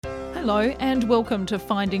Hello and welcome to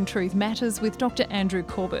Finding Truth Matters with Dr. Andrew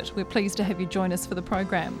Corbett. We're pleased to have you join us for the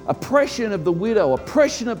program. Oppression of the widow,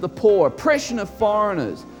 oppression of the poor, oppression of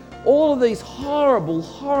foreigners, all of these horrible,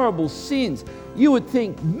 horrible sins. You would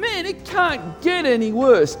think, man, it can't get any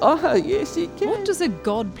worse. Oh, yes, it can. What does a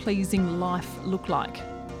God-pleasing life look like?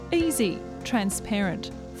 Easy, transparent,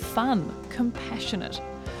 fun, compassionate.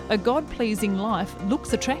 A God-pleasing life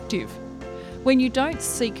looks attractive. When you don't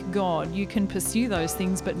seek God, you can pursue those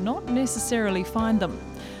things but not necessarily find them.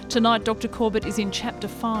 Tonight, Dr. Corbett is in chapter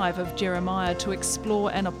 5 of Jeremiah to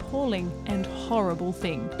explore an appalling and horrible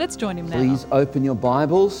thing. Let's join him now. Please open your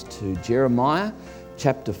Bibles to Jeremiah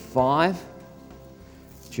chapter 5.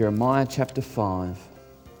 Jeremiah chapter 5.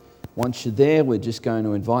 Once you're there, we're just going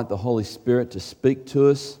to invite the Holy Spirit to speak to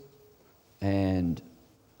us and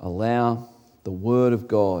allow the Word of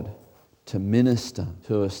God to minister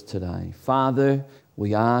to us today. Father,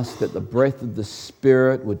 we ask that the breath of the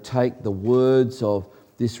Spirit would take the words of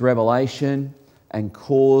this revelation and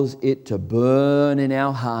cause it to burn in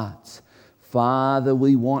our hearts. Father,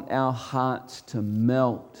 we want our hearts to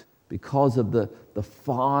melt because of the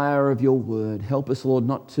fire of your word. Help us, Lord,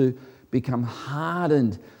 not to become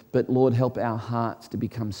hardened, but Lord, help our hearts to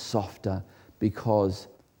become softer because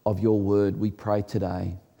of your word, we pray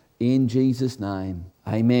today. In Jesus' name,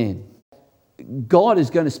 amen. God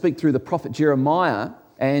is going to speak through the prophet Jeremiah,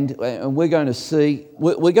 and we're going to see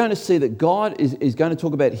that God is going to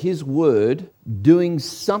talk about His word doing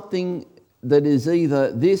something that is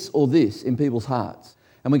either this or this in people's hearts.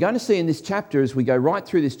 And we're going to see in this chapter, as we go right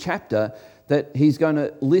through this chapter, that He's going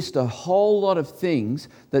to list a whole lot of things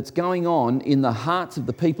that's going on in the hearts of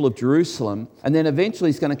the people of Jerusalem. And then eventually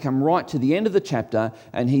He's going to come right to the end of the chapter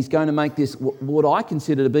and He's going to make this, what I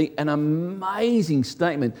consider to be an amazing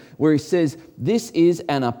statement, where He says, this is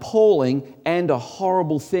an appalling and a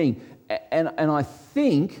horrible thing. And I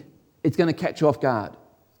think it's going to catch you off guard.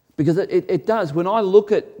 Because it does. When I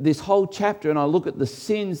look at this whole chapter and I look at the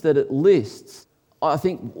sins that it lists, I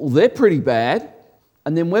think, well, they're pretty bad.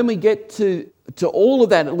 And then when we get to all of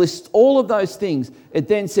that, it lists all of those things. It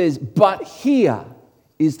then says, but here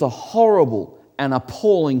is the horrible and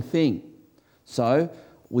appalling thing. So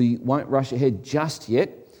we won't rush ahead just yet,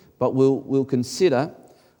 but we'll consider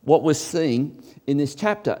what we're seeing in this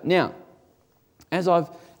chapter. Now, as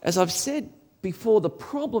I've said before, the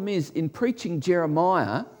problem is in preaching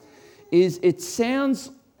Jeremiah is it sounds,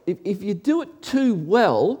 if you do it too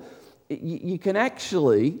well, you can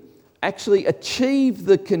actually achieve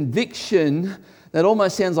the conviction that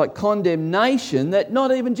almost sounds like condemnation that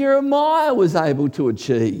not even Jeremiah was able to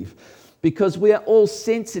achieve. Because we are all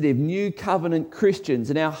sensitive, new covenant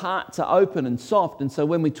Christians, and our hearts are open and soft. And so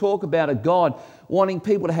when we talk about a God wanting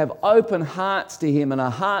people to have open hearts to Him, and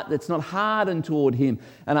a heart that's not hardened toward Him,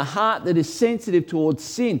 and a heart that is sensitive towards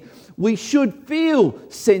sin, we should feel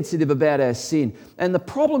sensitive about our sin. And the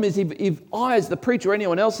problem is if I as the preacher or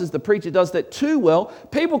anyone else as the preacher does that too well,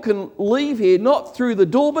 people can leave here not through the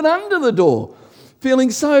door but under the door,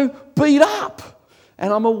 feeling so beat up.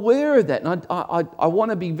 And I'm aware of that, and I want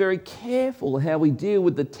to be very careful how we deal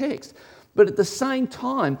with the text. But at the same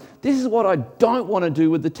time, this is what I don't want to do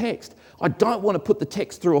with the text. I don't want to put the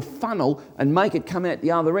text through a funnel and make it come out the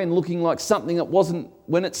other end looking like something that wasn't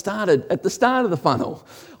when it started, at the start of the funnel.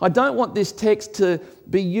 I don't want this text to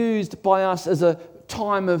be used by us as a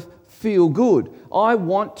time of feel good. I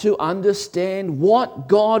want to understand what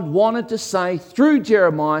God wanted to say through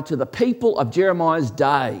Jeremiah to the people of Jeremiah's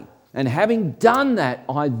day. And having done that,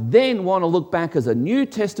 I then want to look back as a New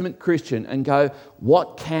Testament Christian and go,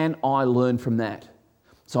 what can I learn from that?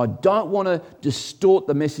 So I don't want to distort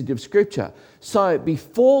the message of Scripture. So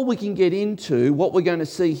before we can get into what we're going to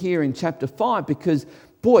see here in chapter 5, because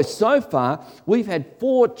boy, so far we've had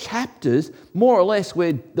 4 chapters, more or less,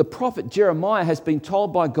 where the prophet Jeremiah has been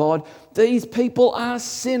told by God, these people are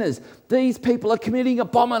sinners. These people are committing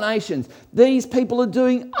abominations. These people are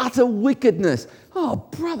doing utter wickedness. Oh,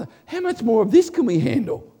 brother, how much more of this can we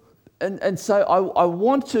handle? And so I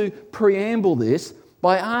want to preamble this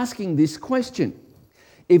by asking this question.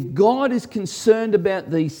 If God is concerned about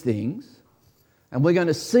these things, and we're going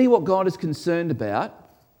to see what God is concerned about,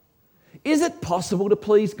 is it possible to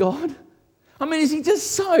please God? I mean, is He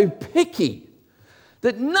just so picky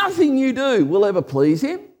that nothing you do will ever please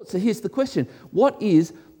Him? So here's the question. What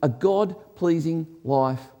is a God-pleasing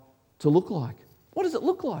life to look like? What does it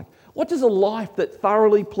look like? What does a life that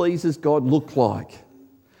thoroughly pleases God look like?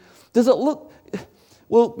 Does it look...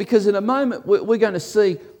 Well, because in a moment we're going to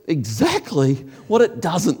see exactly what it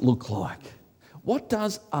doesn't look like. What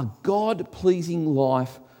does a God-pleasing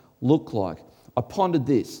life look like? I pondered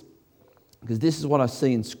this, because this is what I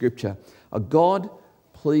see in Scripture. A God-pleasing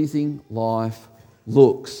pleasing life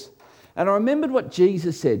looks. And I remembered what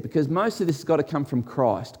Jesus said, because most of this has got to come from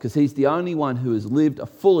Christ, because he's the only one who has lived a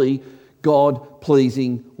fully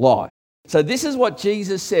God-pleasing life. So this is what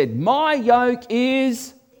Jesus said: my yoke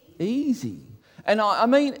is easy. And I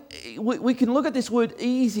mean, we can look at this word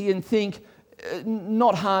easy and think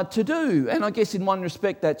not hard to do. And I guess in one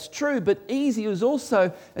respect that's true, but easy is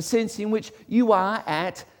also a sense in which you are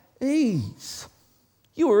at ease.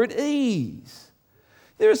 You are at ease.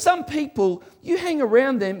 There are some people, you hang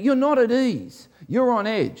around them, you're not at ease. You're on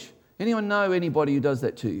edge. Anyone know anybody who does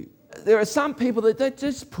that to you? There are some people that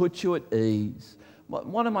just put you at ease.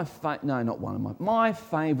 My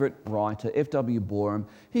favourite writer, F.W. Borum,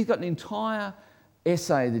 he's got an entire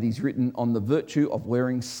essay that he's written on the virtue of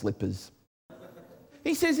wearing slippers.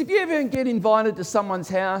 He says if you ever get invited to someone's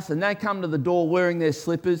house and they come to the door wearing their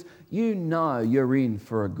slippers, you know you're in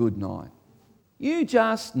for a good night. You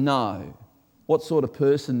just know what sort of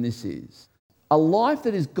person this is. A life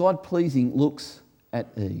that is God-pleasing looks at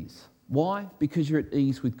ease. Why? Because you're at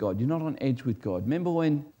ease with God. You're not on edge with God. Remember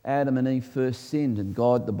when Adam and Eve first sinned and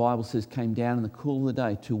God, the Bible says, came down in the cool of the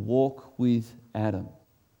day to walk with Adam.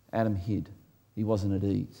 Adam hid. He wasn't at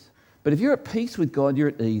ease. But if you're at peace with God, you're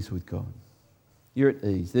at ease with God. You're at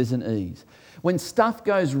ease. There's an ease. When stuff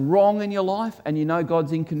goes wrong in your life and you know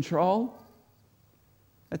God's in control,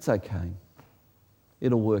 that's okay.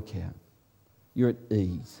 It'll work out. You're at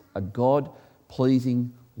ease. A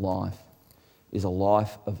God-pleasing life is a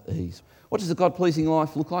life of ease. What does a God-pleasing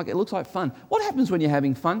life look like? It looks like fun. What happens when you're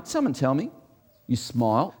having fun? Someone tell me. You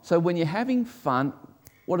smile. So when you're having fun,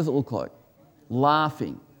 what does it look like?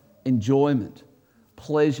 Laughing, enjoyment,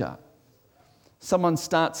 pleasure. Someone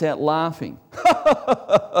starts out laughing.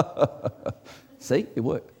 See, it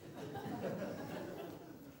worked.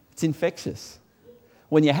 It's infectious.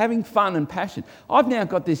 When you're having fun and passion. I've now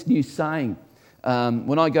got this new saying.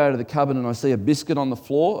 When I go to the cupboard and I see a biscuit on the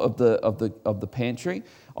floor of the pantry,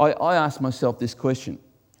 I ask myself this question: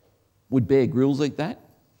 would Bear Grylls eat that?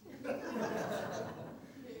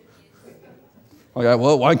 I go,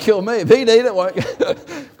 well, it won't kill me if he'd eat it, won't,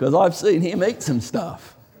 because I've seen him eat some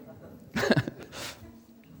stuff.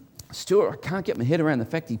 Stuart, I can't get my head around the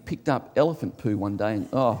fact he picked up elephant poo one day and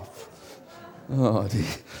oh dear.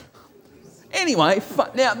 Anyway,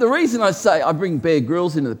 now the reason I say I bring Bear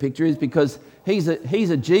Grylls into the picture is because he's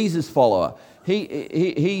a Jesus follower.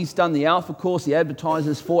 He's done the Alpha course. He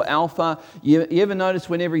advertises for Alpha. You ever notice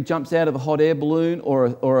whenever he jumps out of a hot air balloon or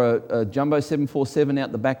a Jumbo 747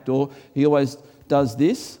 out the back door, he always does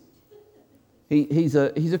this? He's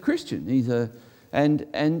a Christian. And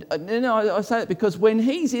I say that because when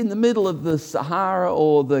he's in the middle of the Sahara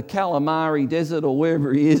or the Calamari Desert or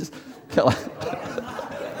wherever he is,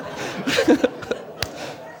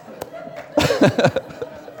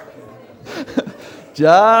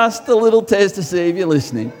 just a little test to see if you're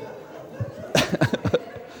listening.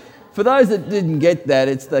 For those that didn't get that,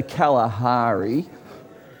 it's the Kalahari,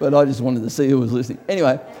 but I just wanted to see who was listening.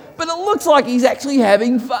 Anyway, but it looks like he's actually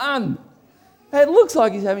having fun. It looks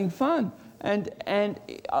like he's having fun. And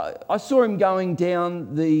I saw him going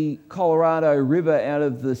down the Colorado River out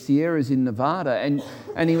of the Sierras in Nevada,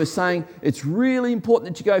 and he was saying it's really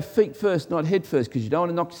important that you go feet first, not head first, because you don't want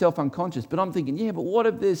to knock yourself unconscious. But I'm thinking, yeah, but what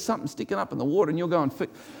if there's something sticking up in the water and you're going feet?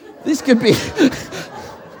 This could be...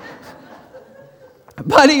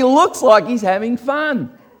 But he looks like he's having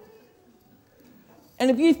fun. And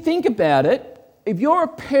if you think about it, if you're a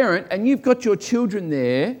parent and you've got your children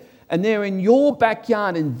there, and they're in your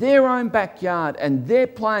backyard, in their own backyard, and they're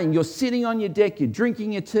playing. You're sitting on your deck, you're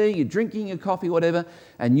drinking your tea, you're drinking your coffee, whatever,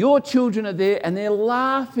 and your children are there and they're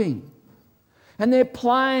laughing, and they're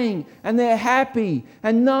playing, and they're happy,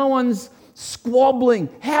 and no one's squabbling.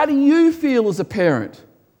 How do you feel as a parent?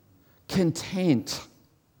 Content.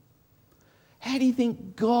 How do you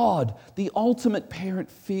think God, the ultimate parent,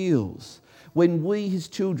 feels when we, his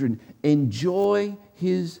children, enjoy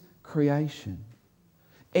his creation?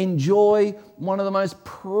 Enjoy one of the most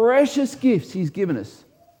precious gifts he's given us,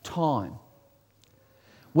 time.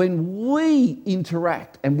 When we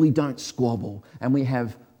interact and we don't squabble and we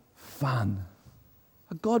have fun.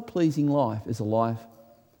 A God-pleasing life is a life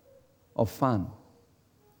of fun.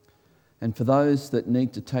 And for those that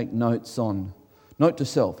need to take notes on, note to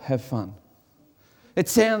self, have fun. It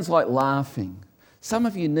sounds like laughing. Some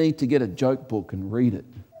of you need to get a joke book and read it.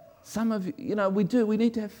 Some of you, we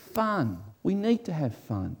need to have fun. We need to have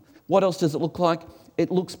fun. What else does it look like? It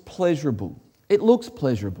looks pleasurable. It looks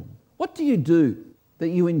pleasurable. What do you do that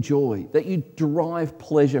you enjoy, that you derive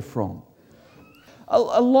pleasure from?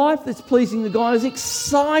 A life that's pleasing to God is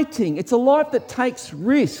exciting. It's a life that takes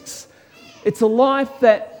risks. It's a life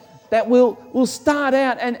that that will start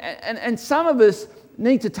out, and some of us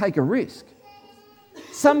need to take a risk.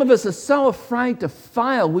 Some of us are so afraid to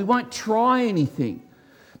fail, we won't try anything.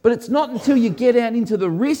 But it's not until you get out into the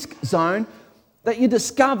risk zone that you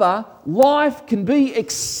discover life can be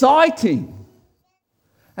exciting.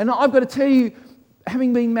 And I've got to tell you,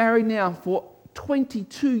 having been married now for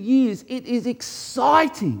 22 years, it is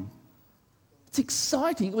exciting. It's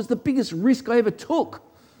exciting. It was the biggest risk I ever took,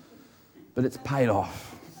 but it's paid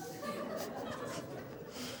off.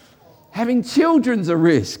 Having children's a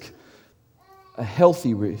risk, a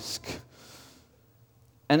healthy risk.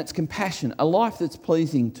 And it's compassion. A life that's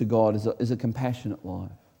pleasing to God is a compassionate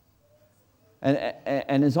life.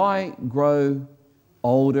 And as I grow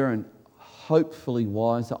older and hopefully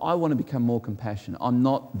wiser, I want to become more compassionate. I'm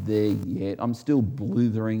not there yet. I'm still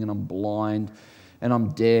blithering and I'm blind and I'm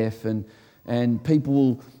deaf and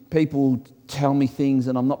people tell me things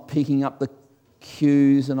and I'm not picking up the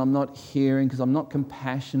cues and I'm not hearing because I'm not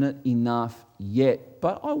compassionate enough yet.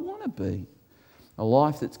 But I want to be a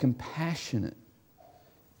life that's compassionate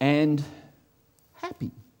and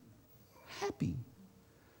happy. Happy.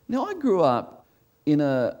 Now, I grew up in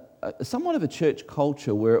a somewhat of a church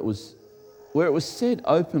culture where it was said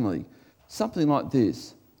openly something like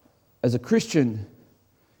this: as a Christian,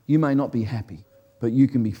 you may not be happy, but you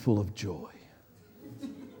can be full of joy.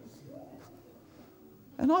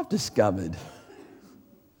 And I've discovered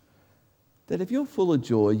that if you're full of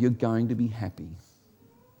joy, you're going to be happy.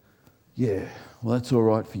 Yeah, well, that's all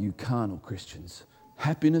right for you carnal Christians.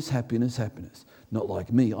 Happiness, happiness, happiness. Not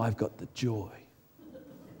like me, I've got the joy.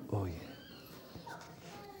 Oh, yeah.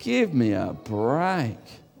 Give me a break.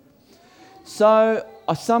 So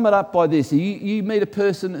I sum it up by this. You meet a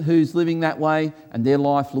person who's living that way and their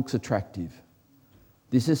life looks attractive.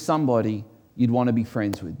 This is somebody you'd want to be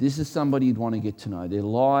friends with. This is somebody you'd want to get to know. Their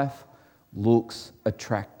life looks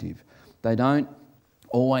attractive. They don't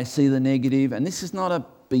always see the negative, and this is not a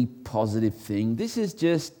be positive thing. This is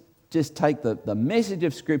just take the message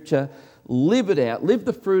of Scripture, live it out, live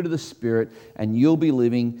the fruit of the Spirit, and you'll be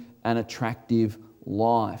living an attractive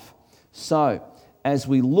life. So, as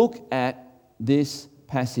we look at this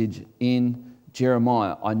passage in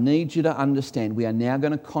Jeremiah, I need you to understand we are now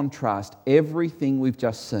going to contrast everything we've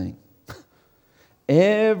just seen.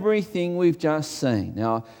 Everything we've just seen.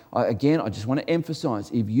 Now, I just want to emphasize,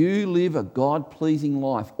 if you live a God-pleasing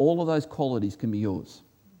life, all of those qualities can be yours.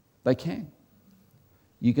 They can.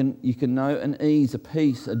 You can know an ease, a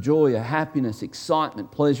peace, a joy, a happiness,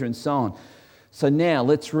 excitement, pleasure, and so on. So now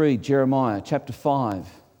let's read Jeremiah chapter 5.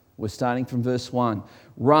 We're starting from verse 1.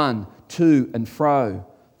 Run to and fro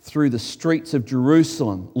through the streets of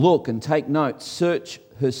Jerusalem. Look and take note. Search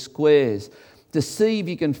her squares to see if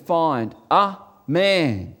you can find a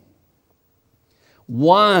man,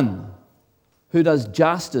 one who does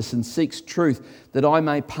justice and seeks truth, that I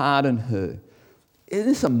may pardon her. Isn't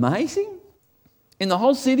this amazing? In the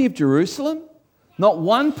whole city of Jerusalem, not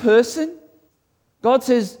one person. God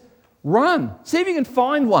says, run. See if you can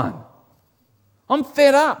find one. I'm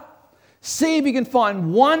fed up. See if you can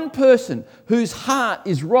find one person whose heart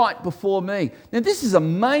is right before me. Now this is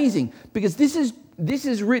amazing because this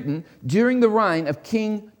is written during the reign of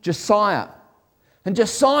King Josiah. And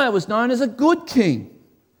Josiah was known as a good king,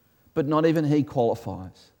 but not even he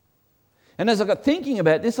qualifies. And as I got thinking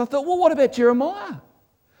about this, I thought, well, what about Jeremiah?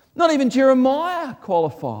 Not even Jeremiah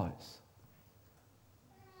qualifies.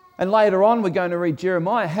 And later on, we're going to read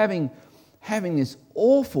Jeremiah having this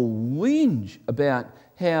awful whinge about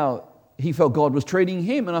how he felt God was treating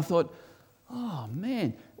him. And I thought, oh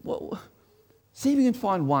man, well, see if you can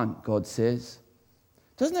find one, God says.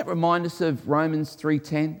 Doesn't that remind us of Romans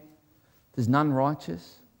 3:10? There's none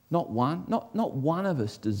righteous, not one. Not one of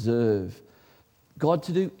us deserve God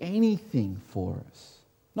to do anything for us.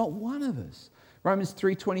 Not one of us. Romans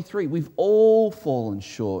 3:23, we've all fallen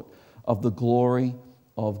short of the glory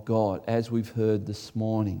of God, as we've heard this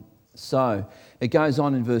morning. So, it goes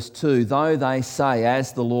on in verse 2, though they say,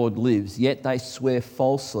 as the Lord lives, yet they swear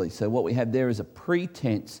falsely. So what we have there is a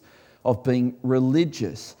pretense of being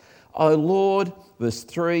religious. O Lord, verse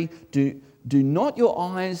 3, do not your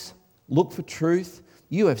eyes look for truth?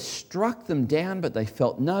 You have struck them down, but they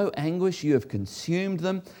felt no anguish. You have consumed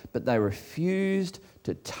them, but they refused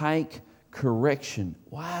to take correction.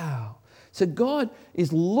 Wow. So God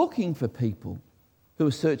is looking for people who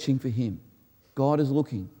are searching for Him. God is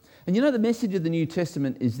looking. And you know the message of the New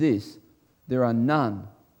Testament is this: there are none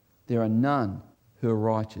who are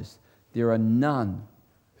righteous. There are none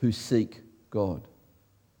who seek God.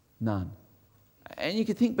 None. And you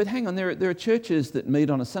could think, but hang on, there are churches that meet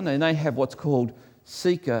on a Sunday and they have what's called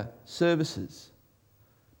seeker services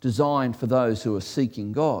designed for those who are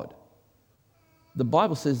seeking God. the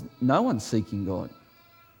Bible says no one's seeking God.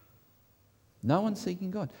 No one's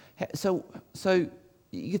seeking God. So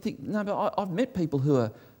you think, no, but I've met people who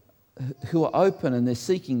are open and they're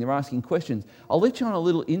seeking, they're asking questions. I'll let you on a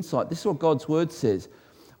little insight. This is what God's word says.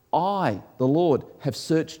 I, the Lord, have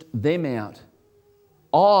searched them out.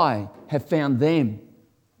 I have found them.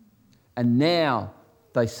 And now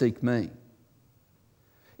they seek me.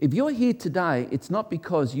 If you're here today, it's not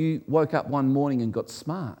because you woke up one morning and got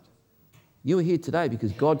smart. You are here today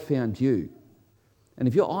because God found you. And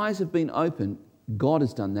if your eyes have been opened, God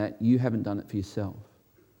has done that. You haven't done it for yourself.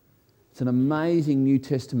 It's an amazing New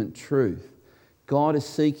Testament truth. God is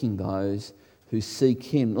seeking those who seek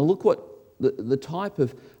Him. Now look what the type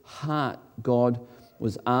of heart God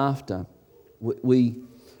was after. We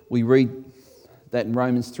read that in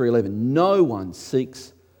Romans 3:11. No one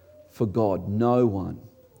seeks for God. No one.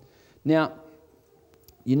 Now,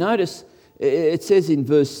 you notice it says in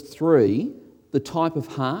verse 3, the type of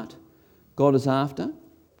heart God is after.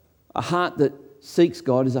 A heart that seeks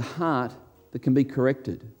God is a heart that can be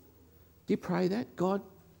corrected. Do you pray that? God,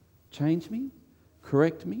 change me,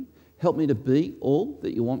 correct me, help me to be all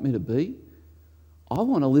that you want me to be. I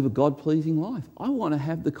want to live a God-pleasing life. I want to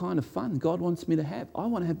have the kind of fun God wants me to have. I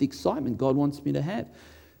want to have the excitement God wants me to have.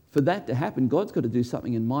 For that to happen, God's got to do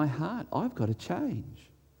something in my heart. I've got to change.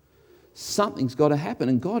 Something's got to happen.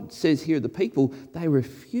 And God says here, the people, they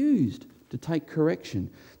refused to take correction.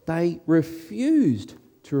 They refused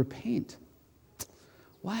to repent.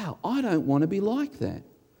 Wow, I don't want to be like that.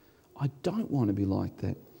 I don't want to be like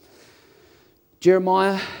that.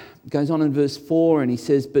 Jeremiah goes on in verse 4 and he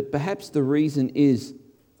says, but perhaps the reason is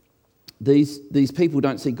these people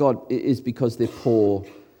don't see God is because they're poor.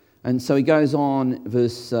 And so he goes on,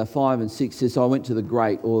 verse 5 and 6 says, I went to the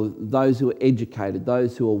great, or those who are educated,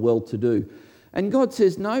 those who are well-to-do. And God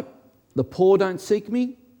says, nope, the poor don't seek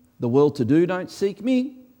me, the well-to-do don't seek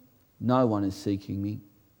me, no one is seeking me.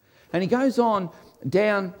 And he goes on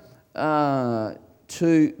down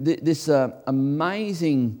to this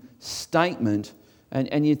amazing statement,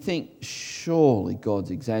 and you'd think, surely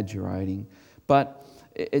God's exaggerating. But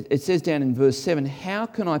it says down in verse 7, how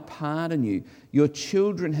can I pardon you? Your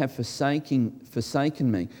children have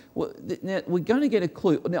forsaken me. Well, now, we're going to get a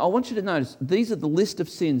clue. Now, I want you to notice, these are the list of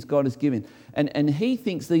sins God has given. And he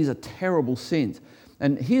thinks these are terrible sins.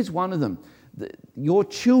 And here's one of them. Your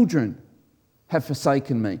children have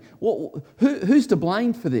forsaken me. Who's to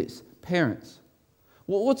blame for this? Parents.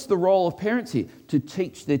 Well, what's the role of parents here? To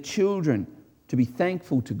teach their children to be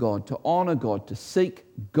thankful to God, to honour God, to seek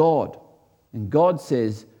God. And God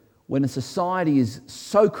says, when a society is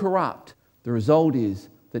so corrupt, the result is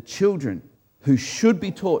that children who should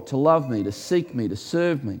be taught to love me, to seek me, to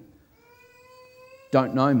serve me,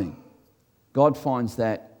 don't know me. God finds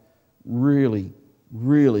that really,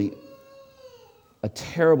 really a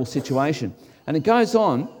terrible situation. And it goes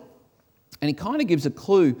on, and it kind of gives a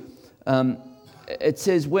clue. It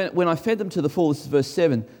says, when I fed them to the full, this is verse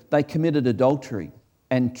 7, they committed adultery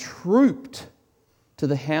and trooped to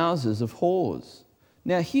the houses of whores.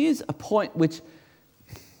 Now, here's a point which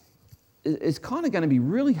is kind of going to be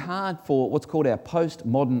really hard for what's called our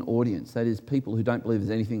postmodern audience, that is, people who don't believe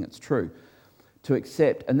there's anything that's true, to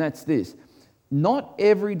accept, and that's this. Not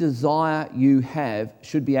every desire you have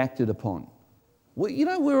should be acted upon. Well, you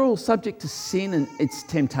know, we're all subject to sin and its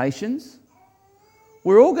temptations.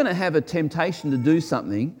 We're all going to have a temptation to do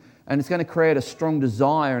something, and it's going to create a strong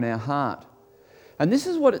desire in our heart. And this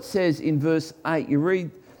is what it says in verse 8. You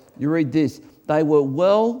read this. They were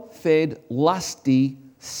well-fed, lusty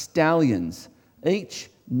stallions,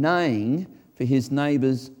 each neighing for his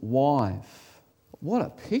neighbour's wife. What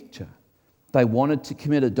a picture. They wanted to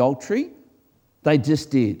commit adultery. They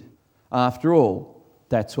just did. After all,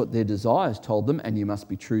 that's what their desires told them, and you must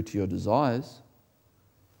be true to your desires.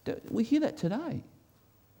 We hear that today.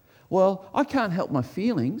 Well, I can't help my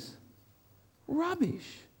feelings. Rubbish.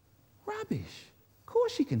 Of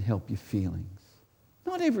course you can help your feelings.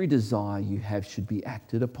 Not every desire you have should be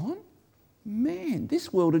acted upon. Man,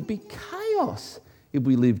 this world would be chaos if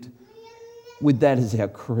we lived with that as our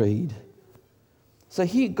creed. So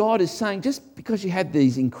here God is saying, just because you have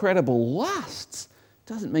these incredible lusts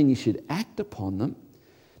doesn't mean you should act upon them.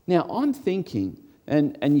 Now, I'm thinking,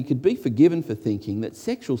 and you could be forgiven for thinking, that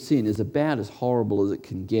sexual sin is about as horrible as it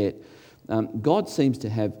can get. God seems to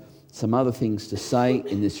have some other things to say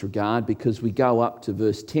in this regard, because we go up to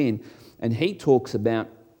verse 10 and he talks about,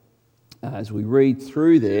 as we read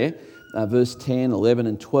through there, verse 10, 11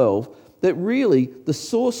 and 12, that really the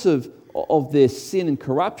source of their sin and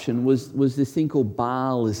corruption was this thing called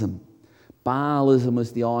Baalism. Baalism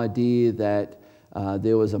was the idea that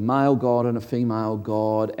there was a male god and a female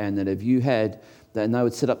god, and that if you had and they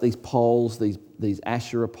would set up these poles, these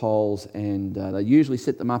Asherah poles, and they usually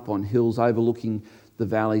set them up on hills overlooking the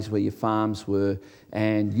valleys where your farms were,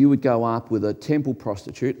 and you would go up with a temple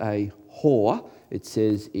prostitute, a whore, it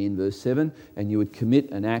says in verse 7, and you would commit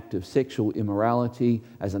an act of sexual immorality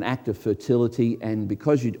as an act of fertility, and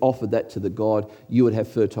because you'd offered that to the god, you would have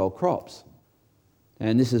fertile crops.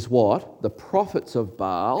 And this is what the prophets of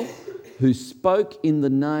Baal, who spoke in the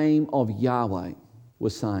name of Yahweh, were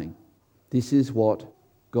saying. This is what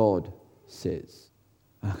God says.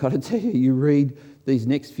 I've got to tell you, you read these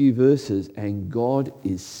next few verses and God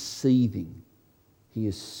is seething. He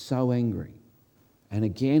is so angry. And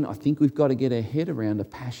again, I think we've got to get our head around a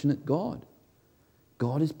passionate God.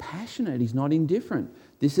 God is passionate. He's not indifferent.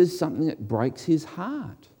 This is something that breaks his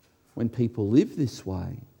heart when people live this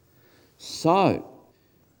way. So,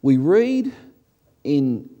 we read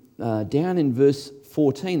down in verse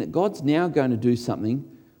 14 that God's now going to do something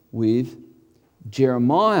with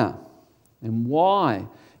Jeremiah. And why?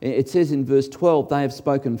 It says in verse 12, they have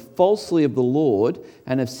spoken falsely of the Lord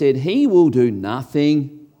and have said, he will do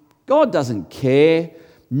nothing. God doesn't care.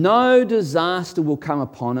 No disaster will come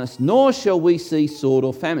upon us, nor shall we see sword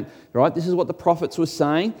or famine. Right? This is what the prophets were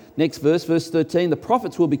saying. Next verse, verse 13, the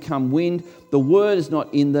prophets will become wind. The word is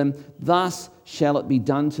not in them. Thus shall it be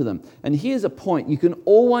done to them. And here's a point. You can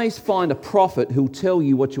always find a prophet who'll tell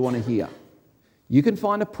you what you want to hear. You can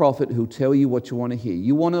find a prophet who'll tell you what you want to hear.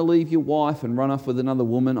 You want to leave your wife and run off with another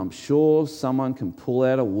woman, I'm sure someone can pull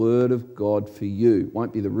out a word of God for you. It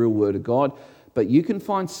won't be the real word of God, but you can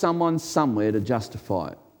find someone somewhere to justify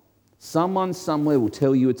it. Someone somewhere will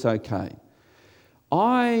tell you it's okay.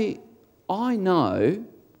 I know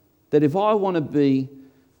that if I want to be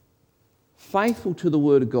faithful to the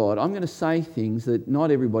word of God, I'm going to say things that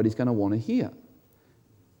not everybody's going to want to hear.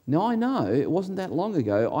 Now, I know it wasn't that long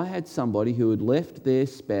ago I had somebody who had left their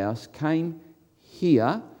spouse, came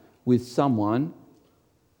here with someone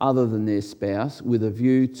other than their spouse with a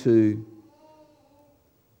view to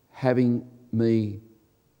having me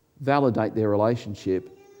validate their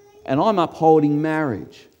relationship, and I'm upholding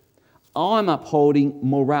marriage. I'm upholding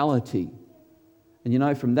morality. And you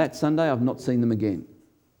know, from that Sunday, I've not seen them again.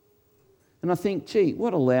 And I think, gee,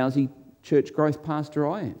 what a lousy church growth pastor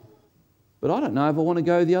I am. But I don't know if I want to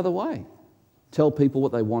go the other way. Tell people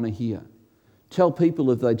what they want to hear. Tell people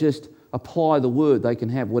if they just apply the word, they can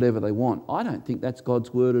have whatever they want. I don't think that's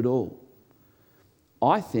God's word at all.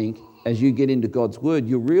 I think as you get into God's word,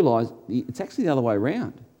 you'll realise it's actually the other way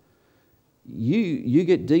around. You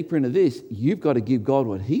get deeper into this, you've got to give God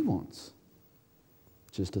what he wants.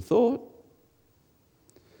 Just a thought.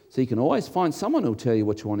 So you can always find someone who'll tell you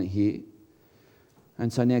what you want to hear.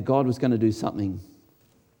 And so now God was going to do something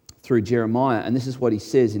through Jeremiah, and this is what he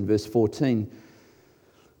says in verse 14.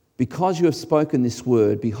 Because you have spoken this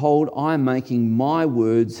word, behold, I am making my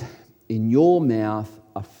words in your mouth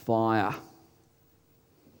a fire.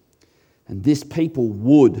 And this people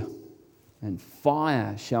wood, and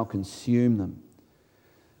fire shall consume them.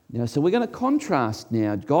 Now, so we're going to contrast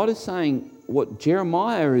now. God is saying what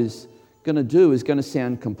Jeremiah is going to do is going to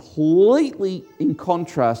sound completely in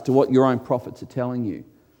contrast to what your own prophets are telling you.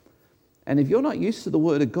 And if you're not used to the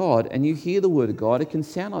Word of God and you hear the Word of God, it can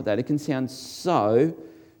sound like that. It can sound so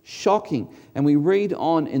shocking. And we read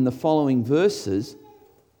on in the following verses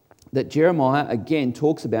that Jeremiah again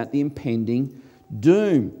talks about the impending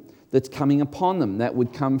doom that's coming upon them. That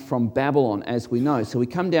would come from Babylon, as we know. So we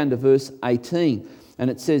come down to verse 18, and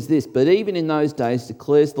it says this, but even in those days,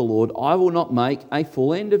 declares the Lord, I will not make a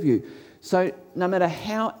full end of you. So no matter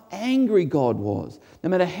how angry God was, no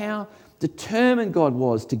matter how determined God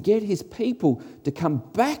was to get his people to come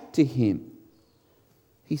back to him,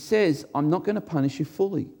 he says, I'm not going to punish you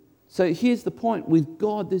fully. So here's the point. With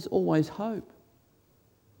God, there's always hope.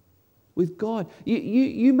 With God,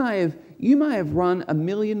 you may have run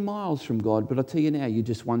 1,000,000 miles from God, but I tell you now, you're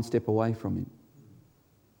just one step away from him.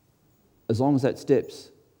 As long as that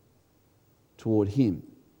step's toward him,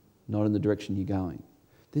 not in the direction you're going.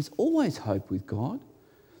 There's always hope with God.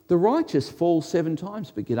 The righteous fall 7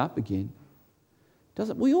 times but get up again.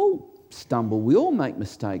 We all stumble, we all make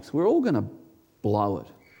mistakes, we're all going to blow it.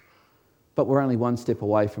 But we're only one step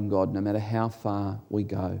away from God no matter how far we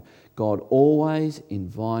go. God always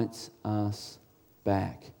invites us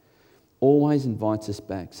back. Always invites us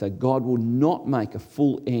back. So God will not make a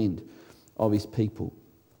full end of his people.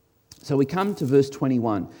 So we come to verse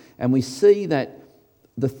 21 and we see that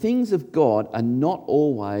the things of God are not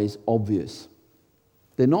always obvious.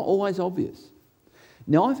 They're not always obvious.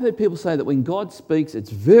 Now, I've heard people say that when God speaks, it's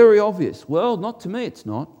very obvious. Well, not to me, it's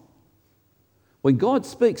not. When God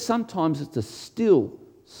speaks, sometimes it's a still,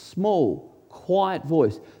 small, quiet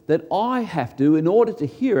voice that I have to, in order to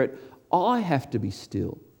hear it, I have to be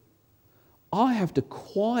still. I have to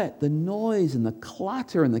quiet the noise and the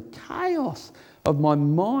clutter and the chaos of my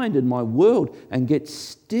mind and my world and get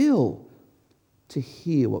still to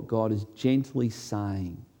hear what God is gently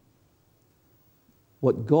saying.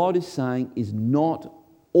 What God is saying is not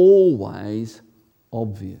always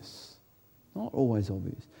obvious. Not always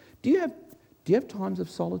obvious. Do you have times of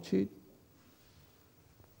solitude?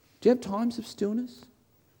 Do you have times of stillness?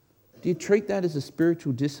 Do you treat that as a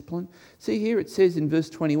spiritual discipline? See, here it says in verse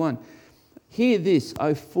 21, "Hear this,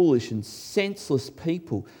 O foolish and senseless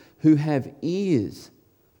people who have ears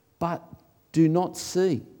but do not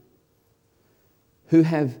see. Who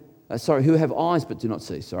have eyes but do not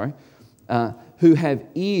see, who have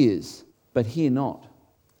ears but hear not."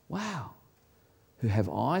 Wow. Who have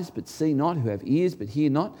eyes but see not, who have ears but hear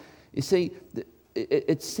not. You see,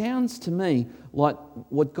 it sounds to me like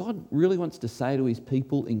what God really wants to say to his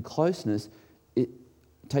people in closeness, it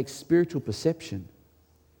takes spiritual perception.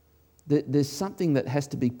 There's something that has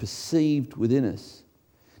to be perceived within us.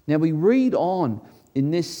 Now we read on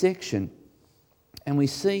in this section and we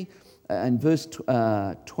see in verse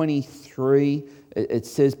 23, it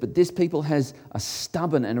says, "But this people has a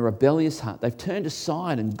stubborn and a rebellious heart. They've turned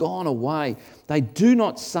aside and gone away. They do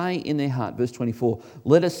not say in their heart," verse 24,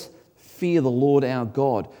 "Let us fear the Lord our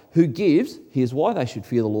God, who gives," here's why they should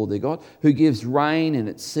fear the Lord their God, "who gives rain in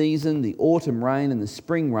its season, the autumn rain and the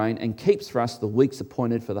spring rain, and keeps for us the weeks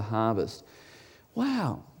appointed for the harvest."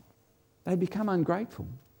 Wow. They become ungrateful.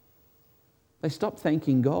 They stop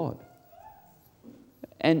thanking God.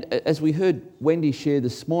 And as we heard Wendy share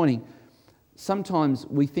this morning, sometimes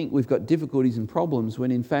we think we've got difficulties and problems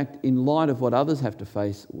when in fact, in light of what others have to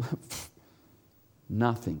face,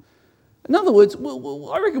 nothing. In other words,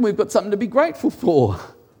 I reckon we've got something to be grateful for.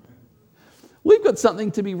 We've got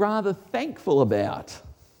something to be rather thankful about.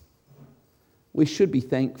 We should be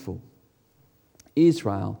thankful.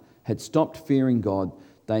 Israel had stopped fearing God.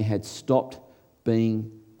 They had stopped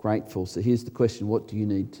being grateful. So here's the question: what do you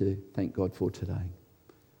need to thank God for today?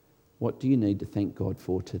 What do you need to thank God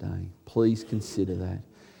for today? Please consider that.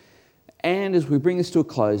 And as we bring this to a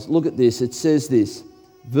close, look at this. It says this,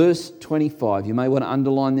 verse 25. You may want to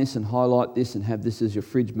underline this and highlight this and have this as your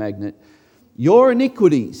fridge magnet. "Your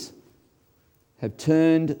iniquities have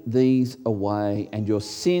turned these away, and your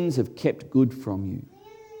sins have kept good from you."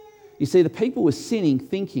 You see, the people were sinning,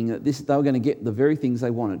 thinking that they were going to get the very things they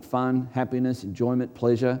wanted: fun, happiness, enjoyment,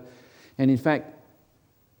 pleasure. And in fact,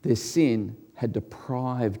 their sin had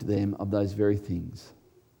deprived them of those very things.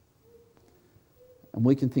 And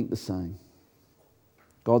we can think the same.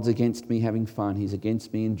 God's against me having fun. He's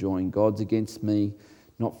against me enjoying. God's against me,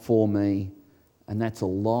 not for me. And that's a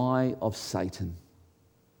lie of Satan.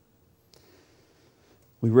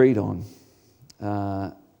 We read on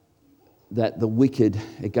that the wicked,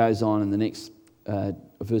 it goes on in the next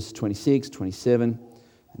verses 26, 27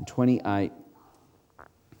 and 28,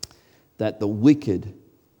 that the wicked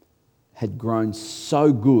had grown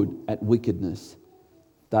so good at wickedness,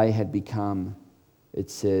 they had become,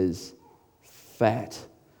 it says, fat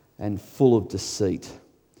and full of deceit.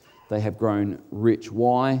 They have grown rich.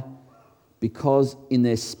 Why? Because in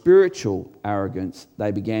their spiritual arrogance,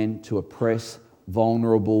 they began to oppress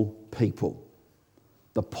vulnerable people.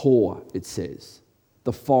 The poor, it says,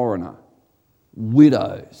 the foreigner,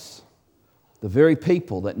 widows, the very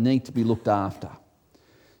people that need to be looked after.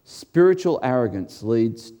 Spiritual arrogance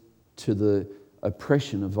leads to the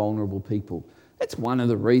oppression of vulnerable people. That's one of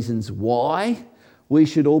the reasons why we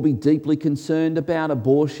should all be deeply concerned about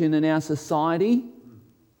abortion in our society,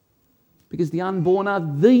 because the unborn are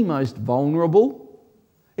the most vulnerable.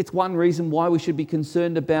 It's one reason why we should be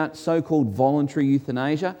concerned about so-called voluntary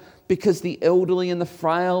euthanasia, because the elderly and the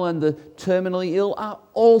frail and the terminally ill are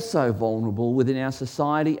also vulnerable within our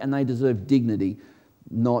society, and they deserve dignity,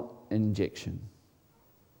 not an injection.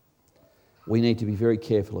 We need to be very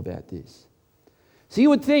careful about this. So you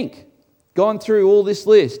would think, gone through all this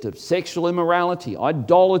list of sexual immorality,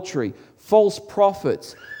 idolatry, false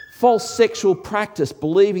prophets, false sexual practice,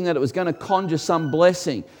 believing that it was going to conjure some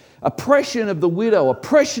blessing, oppression of the widow,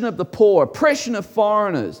 oppression of the poor, oppression of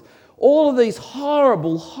foreigners, all of these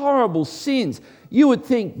horrible, horrible sins, you would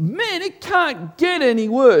think, man, it can't get any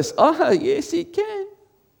worse. Oh, yes, it can.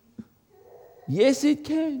 Yes, it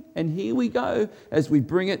can. And here we go as we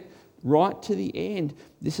bring it right to the end.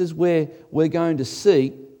 This is where we're going to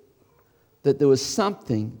see that there was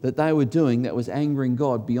something that they were doing that was angering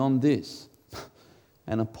God beyond this.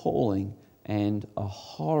 An appalling and a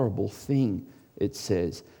horrible thing, it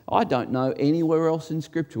says. I don't know anywhere else in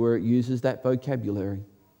Scripture where it uses that vocabulary.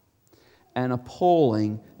 an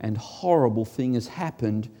appalling and horrible thing has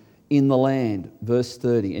happened in the land. Verse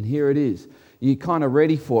 30, and here it is. You're kind of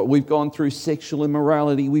ready for it. We've gone through sexual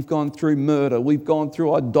immorality. We've gone through murder. We've gone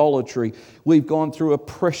through idolatry. We've gone through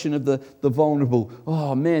oppression of the vulnerable.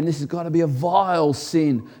 Oh man, this has got to be a vile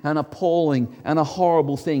sin, an appalling and a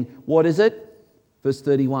horrible thing. What is it? Verse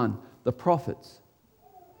 31, the prophets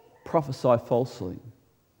prophesy falsely.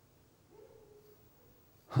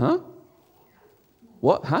 Huh?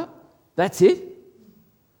 What? Huh? That's it?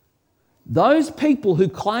 Those people who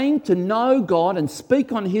claim to know God and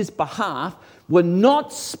speak on His behalf were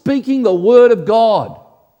not speaking the Word of God.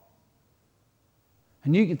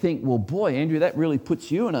 And you could think, well, boy, Andrew, that really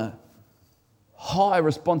puts you in a high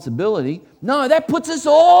responsibility. No, that puts us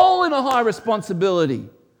all in a high responsibility.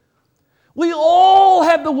 We all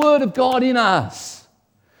have the Word of God in us.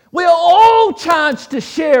 We are all charged to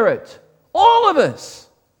share it. All of us.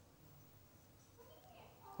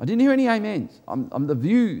 I didn't hear any amens. The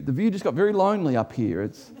view just got very lonely up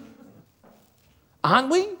here. Aren't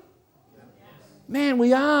we? Man,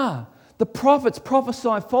 we are. The prophets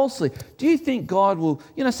prophesy falsely. Do you think God will,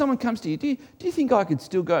 someone comes to you, do you think I could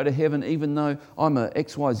still go to heaven even though I'm a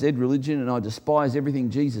XYZ religion and I despise everything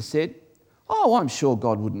Jesus said? Oh, I'm sure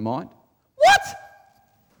God wouldn't mind. What?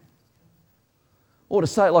 Or to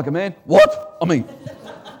say it like a man, what? I mean,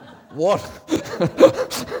 what?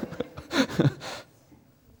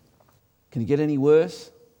 Can it get any worse?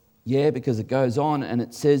 Yeah, because it goes on and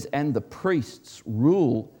it says, and the priests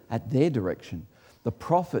rule at their direction. The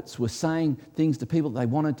prophets were saying things to people they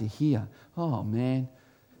wanted to hear. Oh man,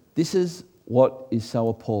 this is what is so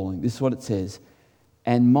appalling. This is what it says.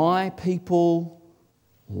 And my people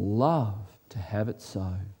love to have it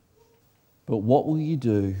so. But what will you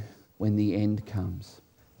do when the end comes?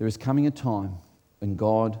 There is coming a time when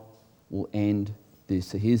God will end this.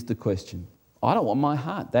 So here's the question. I don't want my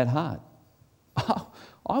heart that hard.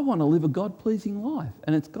 I want to live a God-pleasing life,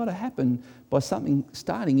 and it's got to happen by something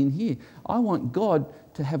starting in here. I want God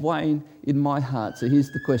to have way in my heart. So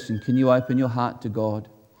here's the question. Can you open your heart to God?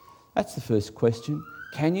 That's the first question.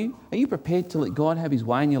 Can you? Are you prepared to let God have His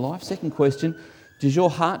way in your life? Second question, does your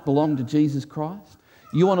heart belong to Jesus Christ?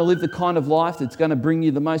 You want to live the kind of life that's going to bring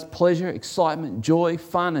you the most pleasure, excitement, joy,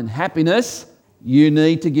 fun and happiness? You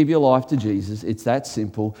need to give your life to Jesus. It's that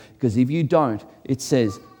simple. Because if you don't, it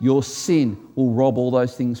says your sin will rob all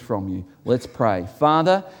those things from you. Let's pray.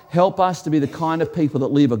 Father, help us to be the kind of people that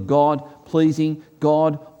live a God-pleasing,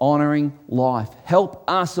 God-honouring life. Help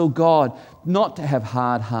us, oh God, not to have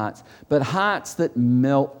hard hearts, but hearts that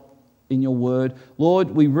melt in your word. Lord,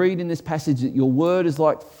 we read in this passage that your word is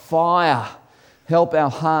like fire. Help our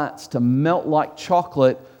hearts to melt like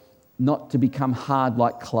chocolate, not to become hard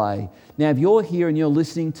like clay. Now, if you're here and you're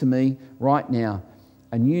listening to me right now,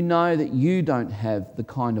 and you know that you don't have the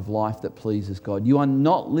kind of life that pleases God, you are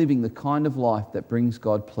not living the kind of life that brings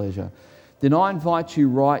God pleasure, then I invite you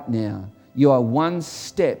right now, you are one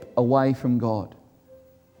step away from God.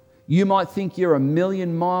 You might think you're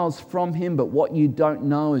 1,000,000 miles from Him, but what you don't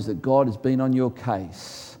know is that God has been on your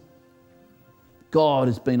case. God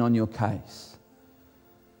has been on your case.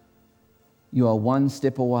 You are one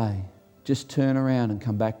step away. Just turn around and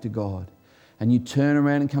come back to God. And you turn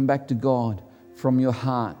around and come back to God from your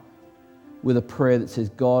heart with a prayer that says,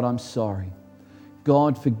 God, I'm sorry.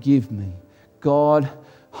 God, forgive me. God,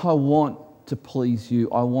 I want to please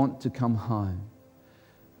you. I want to come home.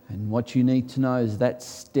 And what you need to know is that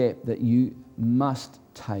step that you must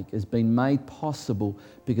take has been made possible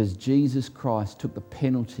because Jesus Christ took the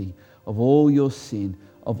penalty of all your sin,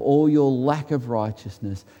 of all your lack of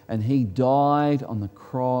righteousness, and He died on the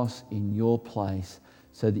cross in your place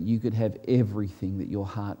so that you could have everything that your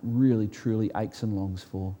heart really, truly aches and longs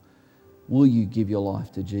for. Will you give your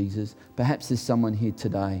life to Jesus? Perhaps there's someone here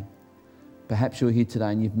today. Perhaps you're here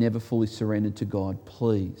today and you've never fully surrendered to God.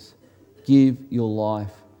 Please give your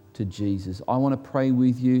life to Jesus. I want to pray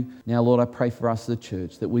with you. Now, Lord, I pray for us, the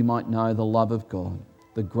church, that we might know the love of God,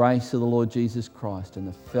 the grace of the Lord Jesus Christ and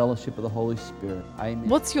the fellowship of the Holy Spirit. Amen.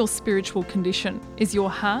 What's your spiritual condition? Is your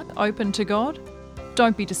heart open to God?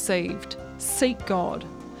 Don't be deceived. Seek God.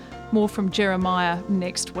 More from Jeremiah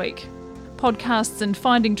next week. Podcasts and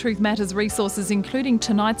Finding Truth Matters resources, including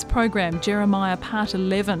tonight's program, Jeremiah Part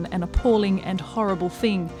 11, An Appalling and Horrible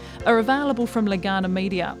Thing, are available from Legana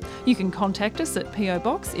Media. You can contact us at PO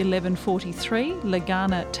Box 1143,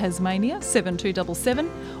 Legana, Tasmania 7277,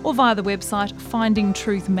 or via the website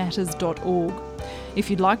findingtruthmatters.org. If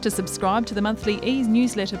you'd like to subscribe to the monthly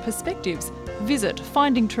e-newsletter Perspectives, visit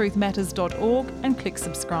findingtruthmatters.org and click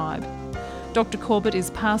subscribe. Dr. Corbett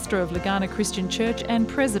is pastor of Legana Christian Church and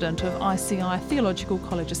president of ICI Theological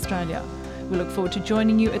College Australia. We look forward to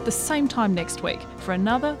joining you at the same time next week for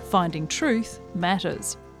another Finding Truth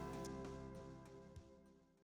Matters.